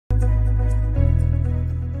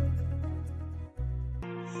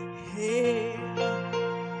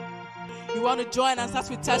You want to join us as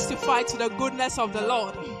we testify to the goodness of the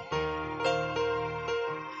Lord.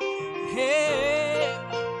 Hey,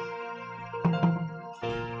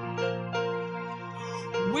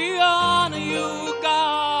 we honor you,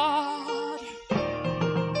 God.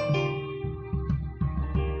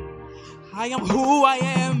 I am who I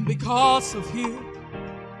am because of you.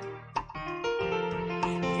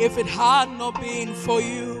 If it had not been for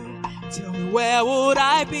you, tell me where would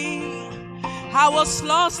I be? I was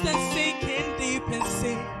lost and sinking deep in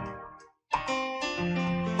sin.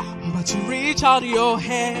 But you reached out your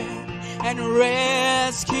hand and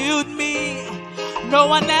rescued me. No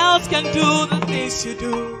one else can do the things you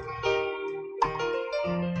do,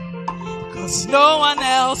 'cause no one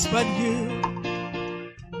else but you.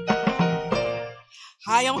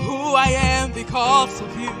 I am who I am because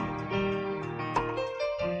of you.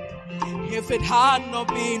 If it had not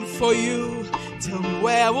been for you, tell me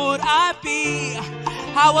where would I be?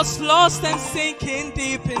 I was lost and sinking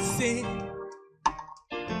deep in sin.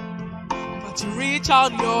 But you reached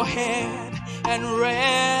out your hand and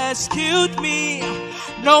rescued me.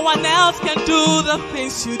 No one else can do the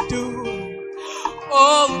things you do,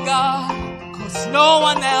 oh God, 'cause no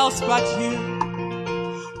one else but you.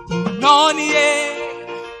 Punonie,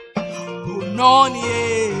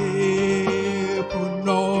 punonie,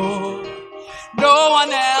 puno. No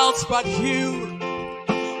one else but you.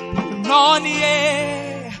 Punonie,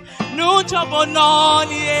 nucha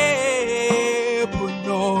punonie,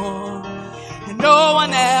 puno. No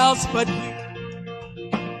one else but you.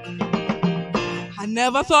 I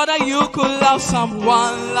never thought that you could love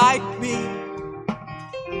someone like me.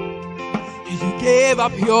 You gave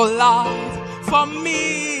up your life for me.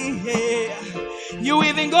 Yeah. You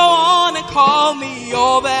even go on and call me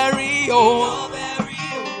your very own.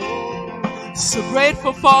 So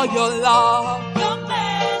grateful for your love, your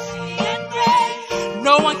mercy and grace.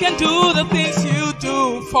 No one can do the things you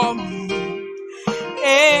do for me.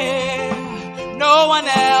 Yeah. No one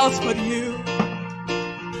else but you.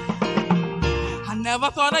 I never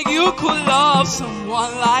thought that you could love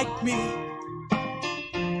someone like me.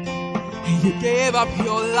 And you gave up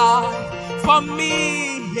your life for me.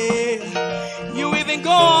 Yeah. You even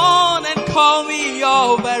go on and call me your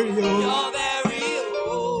very own. Your very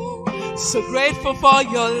own. So grateful for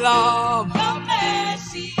your love, your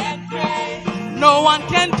mercy and grace. No one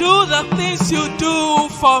can do the things you do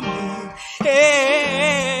for me.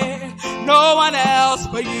 Hey, no one else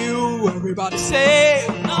but you. Everybody say,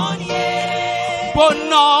 Bononie,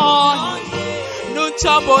 Bononie,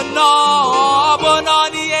 Nucha Bononie,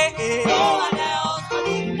 Bononie. No one else but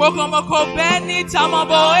you. Moko moko beni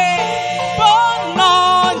tamaboe,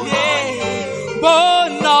 Bononie,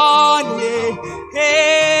 Bononie,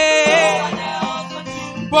 hey,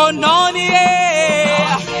 Bononie,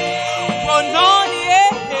 Bononie,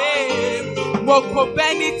 moko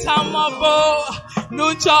beni tamabo.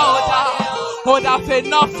 Nucha oda, oda fe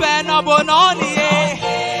no Bononie,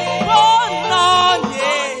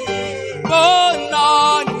 Bononie,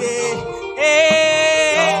 Bononie, eh.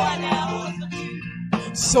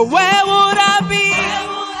 So where would I be?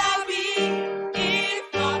 If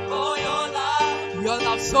not for your love? Your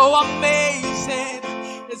love so amazing,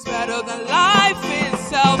 it's better than life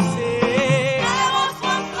itself. I was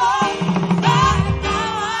once lost, but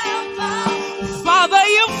now I am found. Father,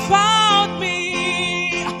 you found me.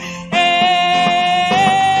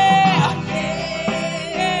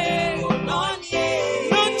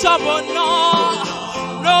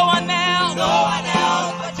 No one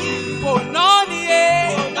else but you. Bononie,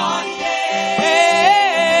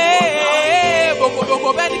 Boko Boko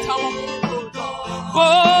Benny Tamo.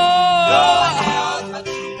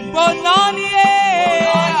 Bononie,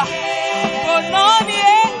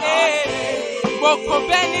 Boko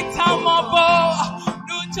Benny Tamo.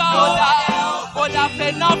 Nucha Oda, Oda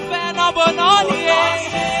Fena Fena Bononie.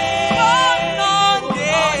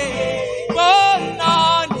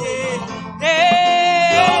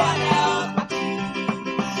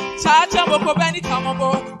 Chacha moko beni tamabo,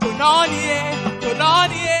 Bononie,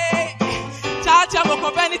 Bononie. Chacha moko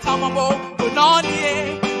beni tamabo, Bononie,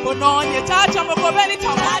 Bononie. Chacha moko beni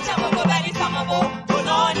tamabo, Chacha moko beni tamabo,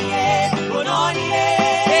 Bononie, Bononie.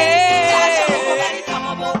 Chacha moko beni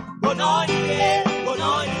tamabo, Bononie,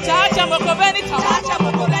 Bononie. Chacha moko beni tamabo, Chacha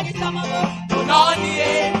moko beni tamabo, Bononie,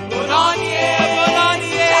 Bononie,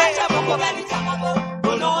 Bononie. Chacha moko beni tamabo,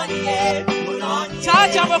 Bononie, Bononie.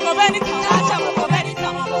 Chacha moko beni tamabo, Chacha moko beni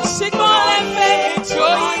tamabo. Sigma and faith, joy,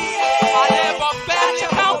 I never felt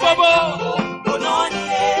accountable.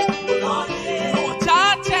 Bononie, Bononie.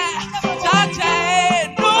 Chacha, Chacha,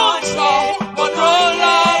 no show,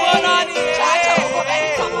 Bonola, Bononie. Chacha moko beni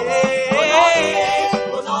tamabo, Bononie,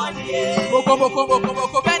 Bononie. boko boko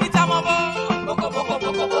boko beni tamabo. Boko boko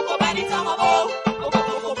boko boko beni tamabo. Boko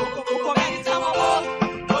boko boko boko beni tamabo.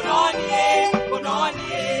 Bononi, bononi.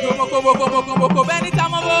 Boko boko boko boko beni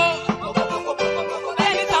tamabo. Boko boko boko boko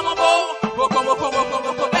beni tamabo. Boko boko boko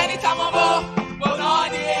boko beni tamabo.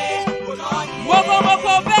 Bononi, bononi. Boko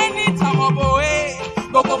boko beni tamabo.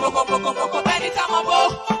 Boko boko boko boko beni tamabo.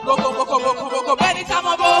 Boko boko boko boko beni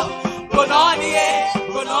tamabo. Bononi,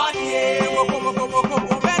 bononi. Boko boko boko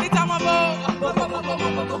boko beni tamabo. Boko boko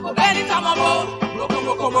boko boko beni tamabo. Boko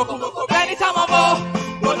boko boko boko beni tamabo.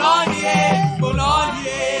 Bononi,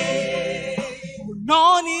 bononi.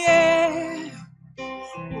 Bononi,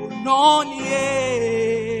 bononi,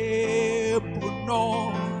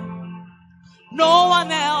 bonon. No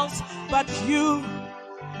one else but you.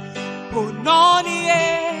 Bononi,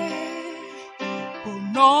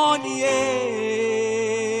 bononi,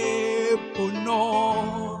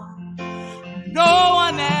 bonon. No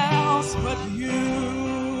one else but you.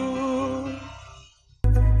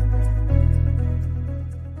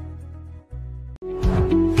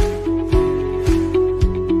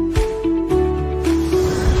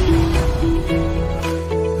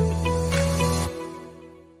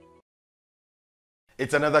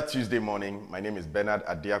 It's another Tuesday morning. My name is Bernard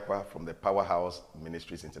Arde-Acquah from the Powerhouse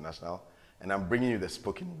Ministries International, and I'm bringing you the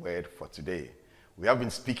spoken word for today. We have been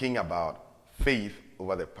speaking about faith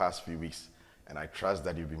over the past few weeks, and I trust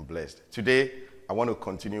that you've been blessed. Today, I want to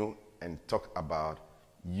continue and talk about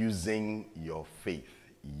using your faith.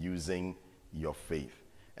 Using your faith.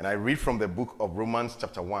 And I read from the book of Romans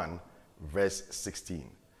chapter 1, verse 16.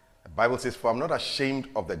 The Bible says, "For I'm not ashamed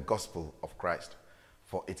of the gospel of Christ,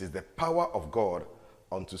 for it is the power of God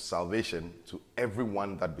unto salvation to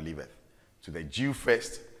everyone that believeth, to the Jew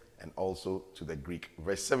first, and also to the Greek."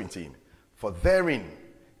 Verse 17, "For therein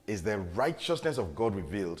is the righteousness of God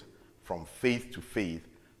revealed from faith to faith,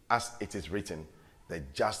 as it is written, the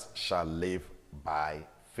just shall live by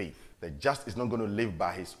faith." The just is not going to live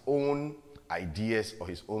by his own ideas or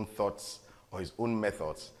his own thoughts or his own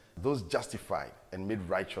methods. Those justified and made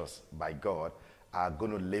righteous by God are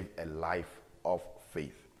going to live a life of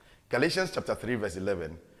faith. Galatians chapter 3 verse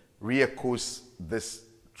 11 re-echoes this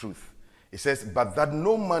truth. It says, "But that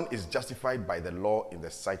no man is justified by the law in the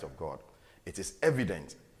sight of God, it is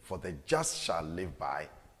evident, for the just shall live by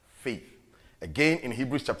faith." Again in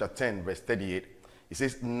Hebrews chapter 10 verse 38, it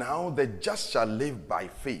says, "Now the just shall live by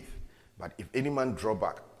faith, but if any man draw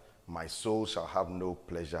back, my soul shall have no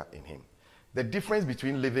pleasure in him." The difference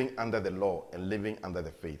between living under the law and living under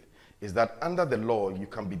the faith is that under the law you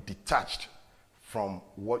can be detached from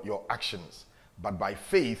what your actions, but by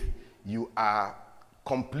faith you are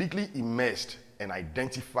completely immersed and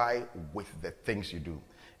identify with the things you do.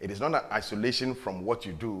 It is not an isolation from what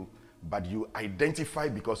you do, but you identify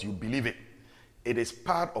because you believe it. It is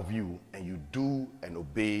part of you, and you do and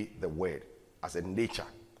obey the word as a nature.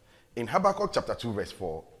 In Habakkuk chapter 2 verse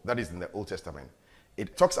 4, that is in the Old Testament,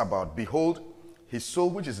 it talks about, "Behold, his soul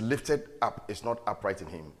which is lifted up is not upright in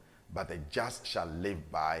him, but the just shall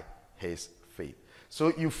live by his faith."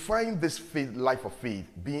 So you find this faith, life of faith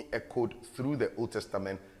being echoed through the Old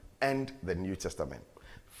Testament and the New Testament.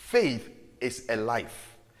 Faith is a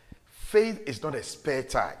life. Faith is not a spare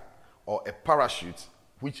tire or a parachute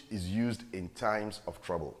which is used in times of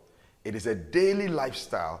trouble. It is a daily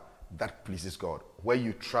lifestyle that pleases God, where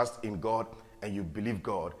you trust in God and you believe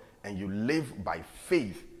God and you live by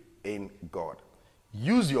faith in God.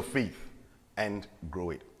 Use your faith and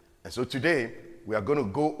grow it. And so today, we are going to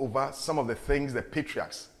go over some of the things the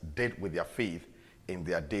patriarchs did with their faith in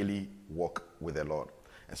their daily walk with the Lord.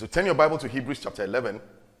 And so turn your Bible to Hebrews chapter 11,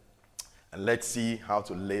 and let's see how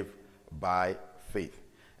to live by faith.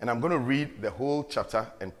 And I'm going to read the whole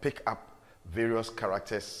chapter and pick up various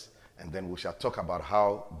characters, and then we shall talk about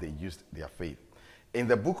how they used their faith. In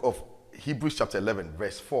the book of Hebrews chapter 11,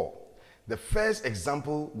 verse 4, the first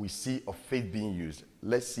example we see of faith being used,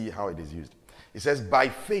 let's see how it is used. It says, "By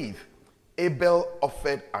faith, Abel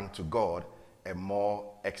offered unto God a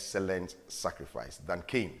more excellent sacrifice than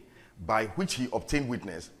Cain, by which he obtained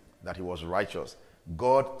witness that he was righteous,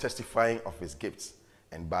 God testifying of his gifts,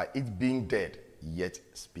 and by it being dead, yet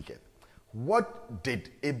speaketh." What did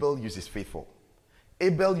Abel use his faith for?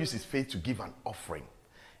 Abel used his faith to give an offering.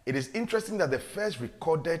 It is interesting that the first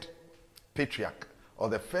recorded patriarch, or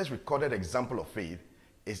the first recorded example of faith,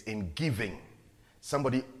 is in giving.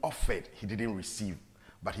 Somebody offered, he didn't receive.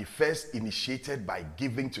 But he first initiated by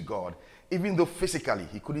giving to God, even though physically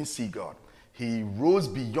he couldn't see God. He rose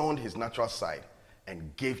beyond his natural side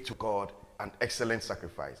and gave to God an excellent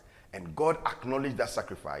sacrifice. And God acknowledged that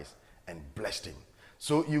sacrifice and blessed him.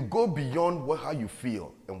 So you go beyond how you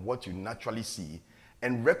feel and what you naturally see,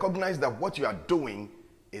 and recognize that what you are doing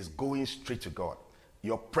is going straight to God.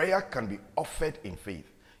 Your prayer can be offered in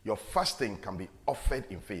faith. Your fasting can be offered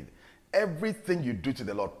in faith. Everything you do to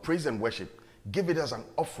the Lord, praise and worship, give it as an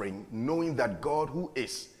offering, knowing that God who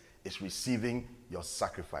is receiving your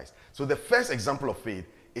sacrifice. So the first example of faith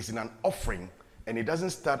is in an offering, and it doesn't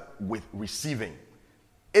start with receiving.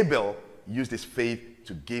 Abel used his faith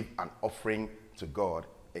to give an offering to God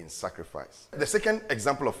in sacrifice. The second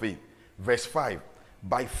example of faith, verse 5,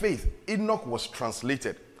 by faith Enoch was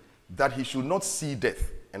translated that he should not see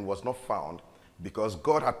death, and was not found, because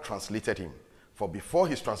God had translated him. For before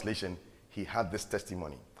his translation, he had this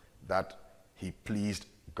testimony that he pleased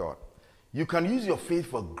God. You can use your faith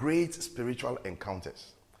for great spiritual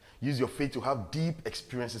encounters. Use your faith to have deep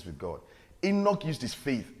experiences with God. Enoch used his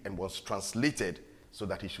faith and was translated so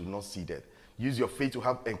that he should not see death. Use your faith to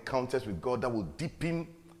have encounters with God that will deepen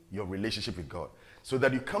your relationship with God, so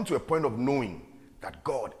that you come to a point of knowing that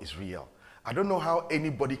God is real. I don't know how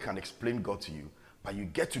anybody can explain God to you, but you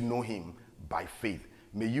get to know him by faith.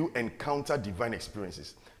 May you encounter divine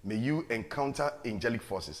experiences. May you encounter angelic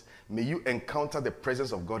forces. May you encounter the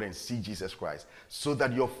presence of God and see Jesus Christ, so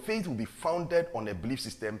that your faith will be founded on a belief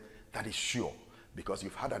system that is sure, because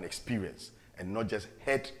you've had an experience and not just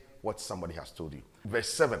heard what somebody has told you. Verse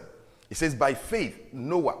 7, it says, by faith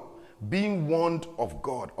Noah, being warned of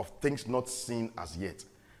God of things not seen as yet,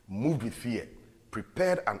 moved with fear,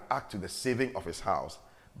 prepared an ark to the saving of his house,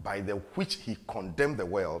 by the which he condemned the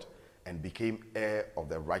world and became heir of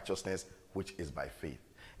the righteousness which is by faith.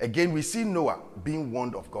 Again, we see Noah being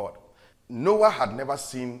warned of God. Noah had never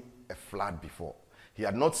seen a flood before. He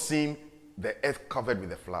had not seen the earth covered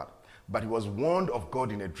with a flood, but he was warned of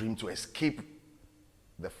God in a dream to escape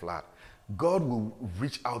the flood. God will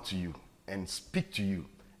reach out to you and speak to you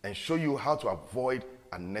and show you how to avoid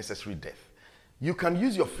unnecessary death. You can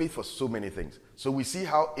use your faith for so many things. So we see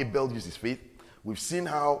how Abel used his faith. We've seen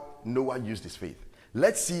how Noah used his faith.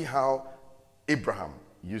 Let's see how Abraham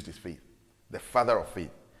used his faith, the father of faith.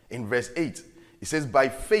 In verse 8, it says, by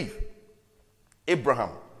faith, Abraham,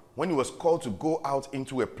 when he was called to go out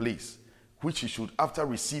into a place which he should after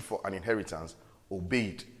receive for an inheritance,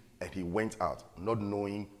 obeyed, and he went out, not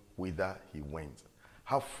knowing whither he went.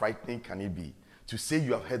 How frightening can it be to say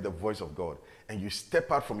you have heard the voice of God and you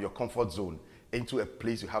step out from your comfort zone into a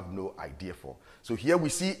place you have no idea for? So here we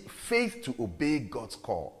see faith to obey God's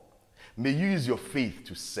call. May you use your faith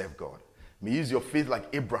to serve God. May you use your faith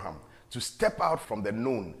like Abraham to step out from the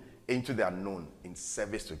known into the unknown in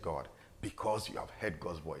service to God, because you have heard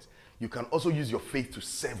God's voice. You can also use your faith to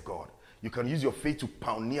serve God. You can use your faith to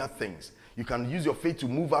pioneer things. You can use your faith to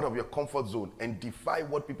move out of your comfort zone and defy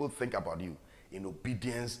what people think about you in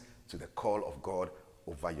obedience to the call of God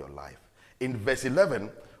over your life. In verse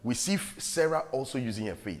 11, we see Sarah also using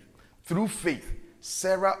her faith. Through faith,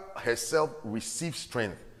 Sarah herself received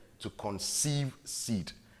strength to conceive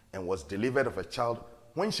seed and was delivered of a child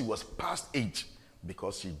when she was past age,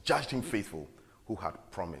 because she judged him faithful who had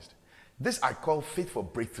promised. This I call faith for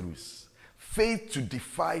breakthroughs. Faith to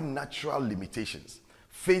defy natural limitations.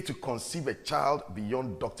 Faith to conceive a child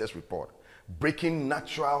beyond doctor's report. Breaking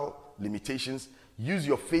natural limitations. Use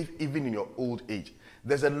your faith even in your old age.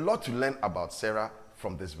 There's a lot to learn about Sarah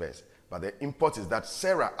from this verse, but the import is that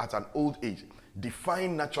Sarah at an old age,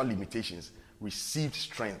 defying natural limitations, received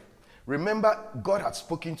strength. Remember, God had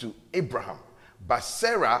spoken to Abraham, but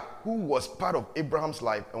Sarah, who was part of Abraham's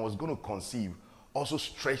life and was going to conceive, also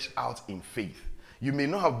stretched out in faith. You may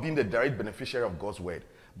not have been the direct beneficiary of God's word,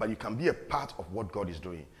 but you can be a part of what God is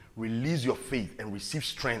doing. Release your faith and receive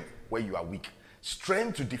strength where you are weak.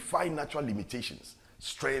 Strength to defy natural limitations.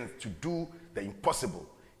 Strength to do the impossible,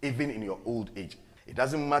 even in your old age. It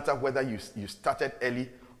doesn't matter whether you started early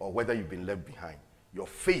or whether you've been left behind. Your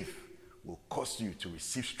faith will cause you to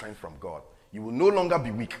receive strength from God. You will no longer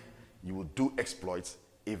be weak. You will do exploits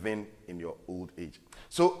even in your old age.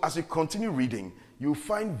 So as you continue reading, you'll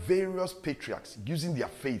find various patriarchs using their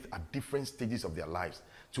faith at different stages of their lives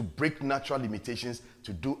to break natural limitations,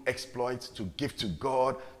 to do exploits, to give to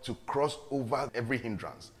God, to cross over every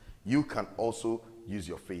hindrance. You can also use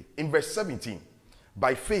your faith. In verse 17,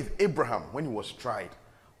 by faith, Abraham, when he was tried,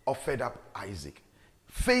 offered up Isaac.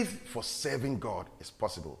 Faith for serving God is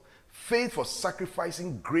possible. Faith for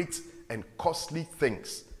sacrificing great and costly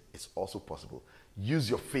things is also possible. Use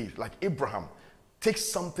your faith like Abraham. Take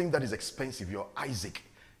something that is expensive, your Isaac.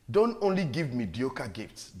 Don't only give mediocre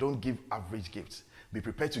gifts. Don't give average gifts. Be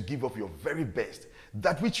prepared to give up your very best,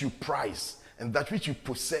 that which you prize and that which you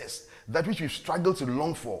possess, that which you struggle to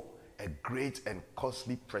long for, a great and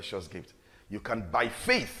costly, precious gift. You can, by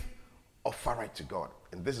faith, offer it to God.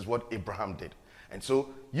 And this is what Abraham did. And so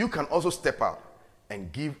you can also step out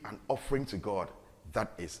and give an offering to God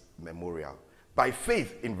that is memorial. By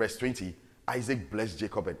faith, in verse 20, Isaac blessed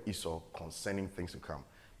Jacob and Esau concerning things to come.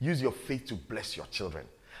 Use your faith to bless your children.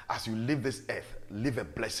 As you leave this earth, leave a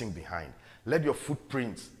blessing behind. Let your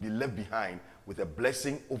footprints be left behind with a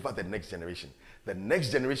blessing over the next generation. The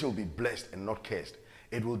next generation will be blessed and not cursed.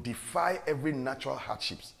 It will defy every natural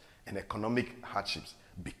hardships and economic hardships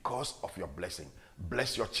because of your blessing.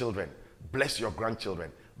 Bless your children, bless your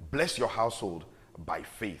grandchildren, bless your household by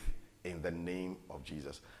faith in the name of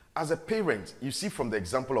Jesus. As a parent, you see from the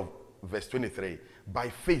example of verse 23, by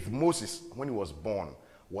faith Moses, when he was born,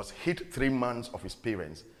 was hid 3 months of his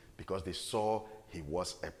parents because they saw he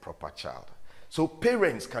was a proper child. So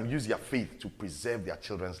parents can use their faith to preserve their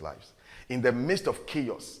children's lives. In the midst of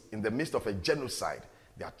chaos, in the midst of a genocide,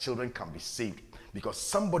 their children can be saved because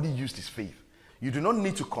somebody used his faith. You do not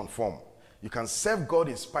need to conform. You can serve God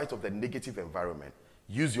in spite of the negative environment.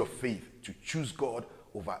 Use your faith to choose God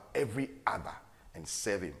over every other and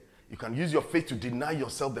serve him. You can use your faith to deny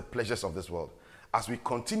yourself the pleasures of this world. As we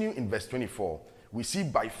continue in verse 24, we see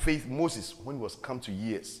by faith Moses, when he was come to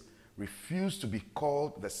years, refused to be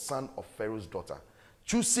called the son of Pharaoh's daughter,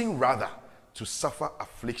 choosing rather to suffer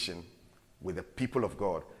affliction with the people of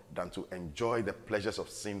God than to enjoy the pleasures of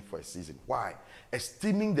sin for a season. Why?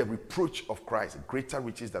 Esteeming the reproach of Christ greater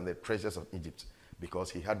riches than the treasures of Egypt,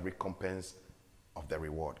 because he had recompense of the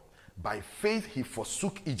reward. By faith he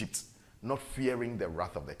forsook Egypt, not fearing the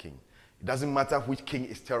wrath of the king. It doesn't matter which king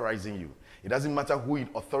is terrorizing you. It doesn't matter who in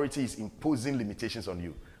authority is imposing limitations on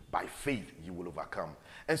you. By faith, you will overcome.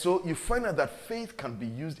 And so you find out that faith can be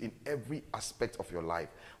used in every aspect of your life.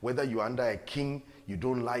 Whether you are under a king you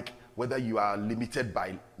don't like, whether you are limited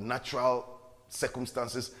by natural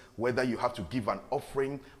circumstances, whether you have to give an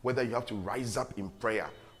offering, whether you have to rise up in prayer.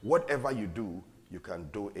 Whatever you do, you can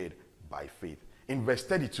do it by faith. In verse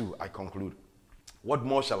 32, I conclude. What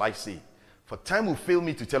more shall I say? For time will fail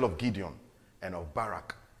me to tell of Gideon, and of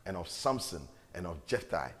Barak, and of Samson, and of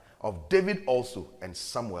Jephthah, of David also, and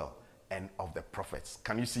Samuel, and of the prophets.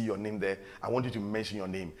 Can you see your name there? I want you to mention your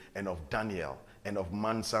name. And of Daniel, and of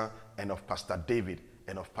Mansa, and of Pastor David,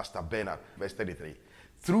 and of Pastor Bernard. Verse 33.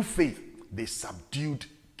 Through faith, they subdued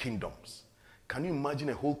kingdoms. Can you imagine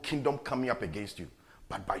a whole kingdom coming up against you?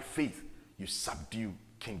 But by faith, you subdue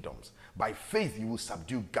kingdoms. By faith, you will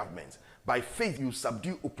subdue governments. By faith, you will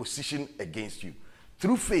subdue opposition against you.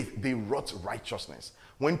 Through faith, they wrought righteousness.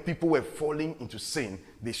 When people were falling into sin,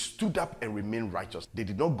 they stood up and remained righteous. They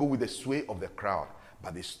did not go with the sway of the crowd,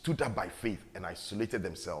 but they stood up by faith and isolated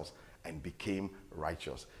themselves and became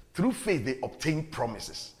righteous. Through faith, they obtained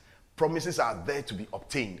promises. Promises are there to be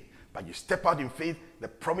obtained, but you step out in faith, the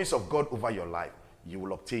promise of God over your life, you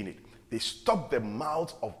will obtain it. They stopped the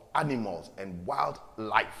mouths of animals and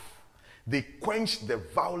wildlife. They quenched the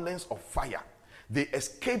violence of fire. They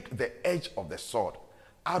escaped the edge of the sword.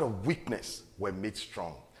 Out of weakness were made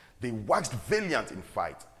strong. They waxed valiant in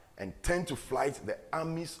fight and turned to flight the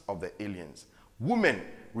armies of the aliens. Women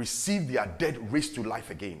received their dead raised to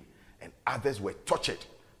life again, and others were tortured,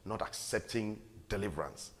 not accepting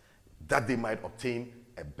deliverance, that they might obtain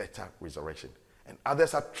a better resurrection. And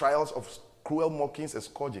others had trials of cruel mockings and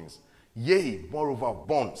scourgings, yea, moreover,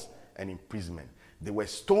 bonds and imprisonment. They were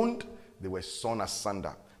stoned, they were sawn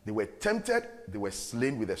asunder. They were tempted, they were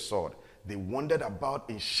slain with a sword. They wandered about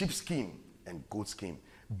in sheepskin and goatskin,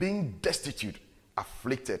 being destitute,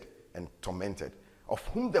 afflicted, and tormented, of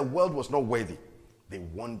whom the world was not worthy. They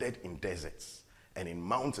wandered in deserts, and in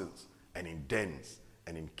mountains, and in dens,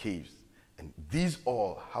 and in caves. And these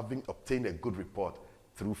all, having obtained a good report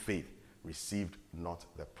through faith, received not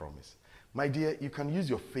the promise. My dear, you can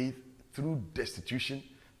use your faith through destitution,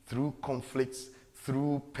 through conflicts,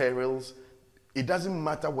 through perils. It doesn't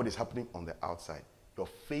matter what is happening on the outside. Your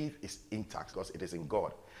faith is intact because it is in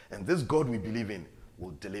God. And this God we believe in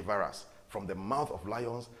will deliver us from the mouth of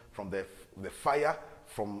lions, from the fire,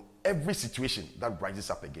 from every situation that rises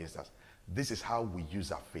up against us. This is how we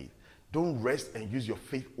use our faith. Don't rest and use your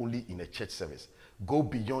faith only in a church service. Go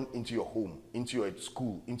beyond into your home, into your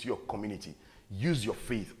school, into your community. Use your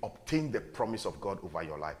faith. Obtain the promise of God over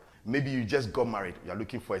your life. Maybe you just got married. You're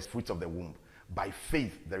looking for a fruit of the womb. By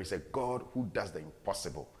faith, there is a God who does the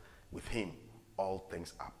impossible. With him, all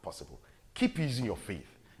things are possible. Keep using your faith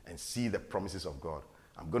and see the promises of God.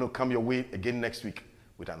 I'm going to come your way again next week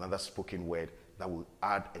with another spoken word that will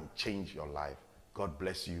add and change your life. God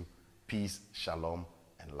bless you. Peace, shalom,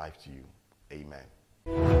 and life to you.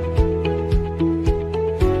 Amen.